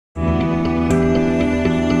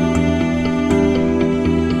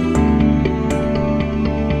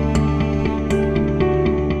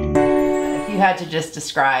had to just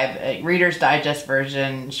describe a Reader's Digest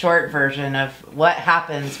version, short version of what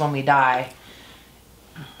happens when we die,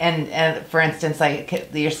 and for instance, like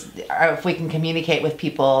if we can communicate with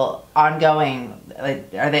people ongoing,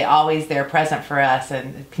 like, are they always there present for us?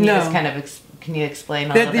 And can you just kind of can you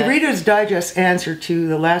explain a little bit? The Reader's Digest answer to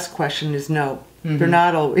the last question is no. They're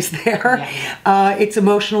not always there. Yeah. It's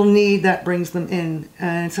emotional need that brings them in,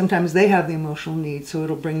 and sometimes they have the emotional need, so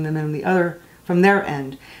it'll bring them in from their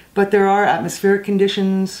end. But there are atmospheric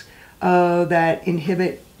conditions that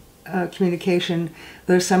inhibit communication.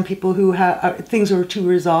 There's some people who have things are too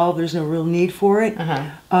resolved. There's no real need for it.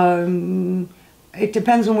 It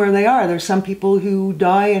depends on where they are. There's some people who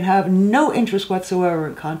die and have no interest whatsoever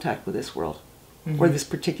in contact with this world or this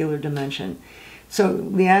particular dimension. So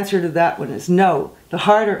the answer to that one is no. The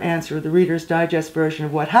harder answer, the Reader's Digest version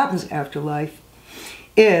of what happens after life,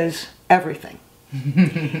 is everything.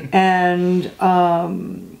 And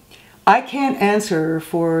I can't answer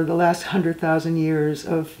for the last 100,000 years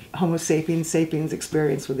of Homo sapiens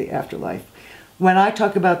experience with the afterlife. When I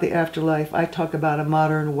talk about the afterlife, I talk about a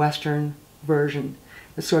modern Western version,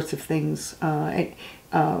 the sorts of things that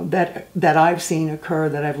I've seen occur,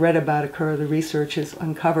 that I've read about occur, the research has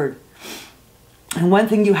uncovered. And one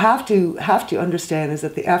thing you have to understand is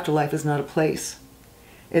that the afterlife is not a place.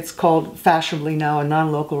 It's called fashionably now a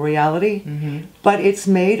non-local reality, but it's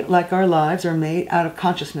made, like our lives are made, out of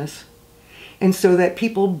consciousness. And so that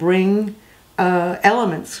people bring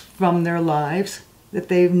elements from their lives that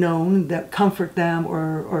they've known that comfort them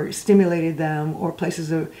or stimulated them, or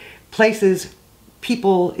places,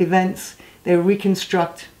 people, events, they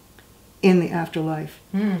reconstruct in the afterlife.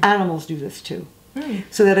 Animals do this too.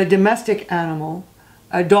 So that a domestic animal,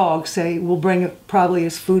 a dog, say, will bring probably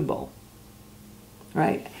his food bowl,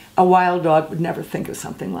 right? A wild dog would never think of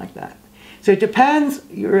something like that. So it depends,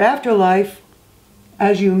 your afterlife,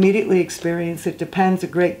 as you immediately experience it, depends a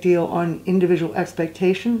great deal on individual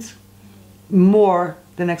expectations, more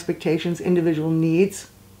than expectations, individual needs,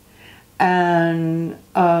 and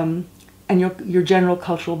your general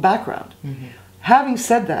cultural background. Having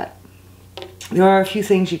said that, there are a few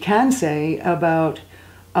things you can say about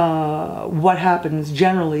what happens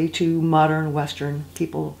generally to modern Western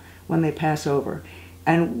people when they pass over.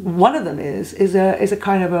 And one of them is a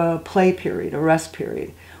kind of a play period, a rest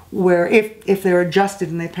period, where if they're adjusted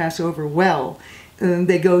and they pass over well,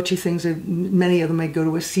 they go to things, many of them may go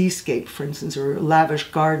to a seascape, for instance, or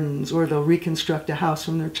lavish gardens, or they'll reconstruct a house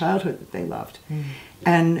from their childhood that they loved.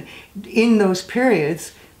 And in those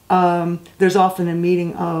periods, there's often a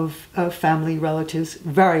meeting of family, relatives,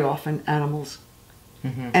 very often animals.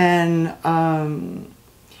 And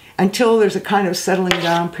until there's a kind of settling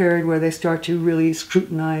down period where they start to really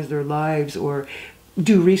scrutinize their lives or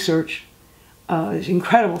do research, there's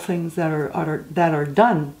incredible things that are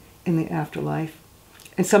done in the afterlife.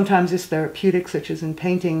 And sometimes it's therapeutic, such as in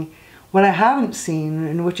painting. What I haven't seen,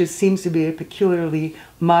 and which seems to be a peculiarly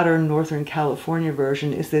modern Northern California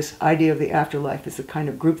version, is this idea of the afterlife as a kind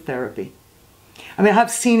of group therapy. I mean,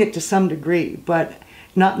 I've seen it to some degree, but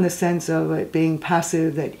not in the sense of it being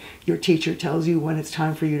passive, that your teacher tells you when it's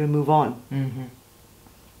time for you to move on.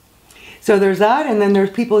 So there's that, and then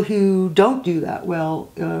there's people who don't do that well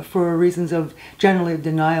for reasons of generally of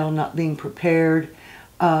denial, not being prepared,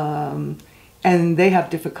 and they have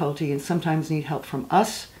difficulty and sometimes need help from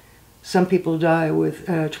us. Some people die with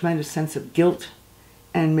a tremendous sense of guilt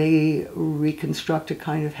and may reconstruct a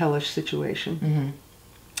kind of hellish situation.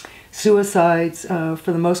 Suicides,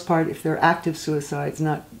 for the most part, if they're active suicides,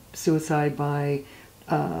 not suicide by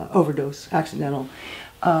overdose, accidental,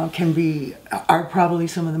 are probably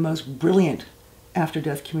some of the most brilliant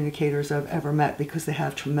after-death communicators I've ever met, because they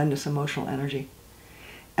have tremendous emotional energy.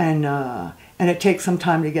 And it takes some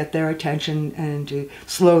time to get their attention and to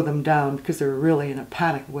slow them down, because they're really in a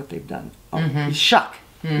panic of what they've done. Shock,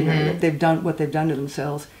 you know, that they've done what they've done to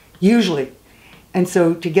themselves, usually. And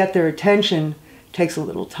so to get their attention takes a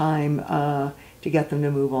little time to get them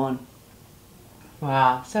to move on.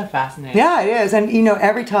 Wow, so fascinating. Yeah, it is. And you know,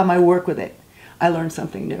 every time I work with it, I learn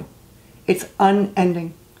something new. It's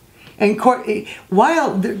unending. And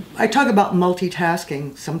while I talk about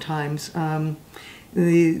multitasking sometimes,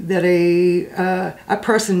 that a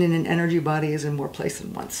person in an energy body is in more place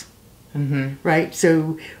than once. Right?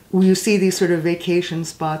 So you see these sort of vacation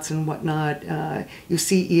spots and whatnot. You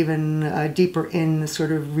see even deeper in the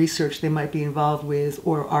sort of research they might be involved with,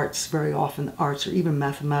 or arts, very often arts, or even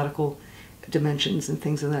mathematical dimensions and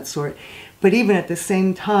things of that sort. But even at the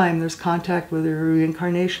same time, there's contact with their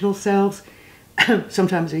reincarnational selves,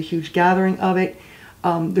 sometimes a huge gathering of it.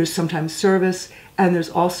 There's sometimes service, and there's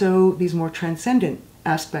also these more transcendent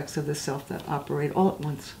aspects of the self that operate all at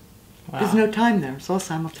once. There's no time there. It's all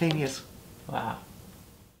simultaneous. Wow.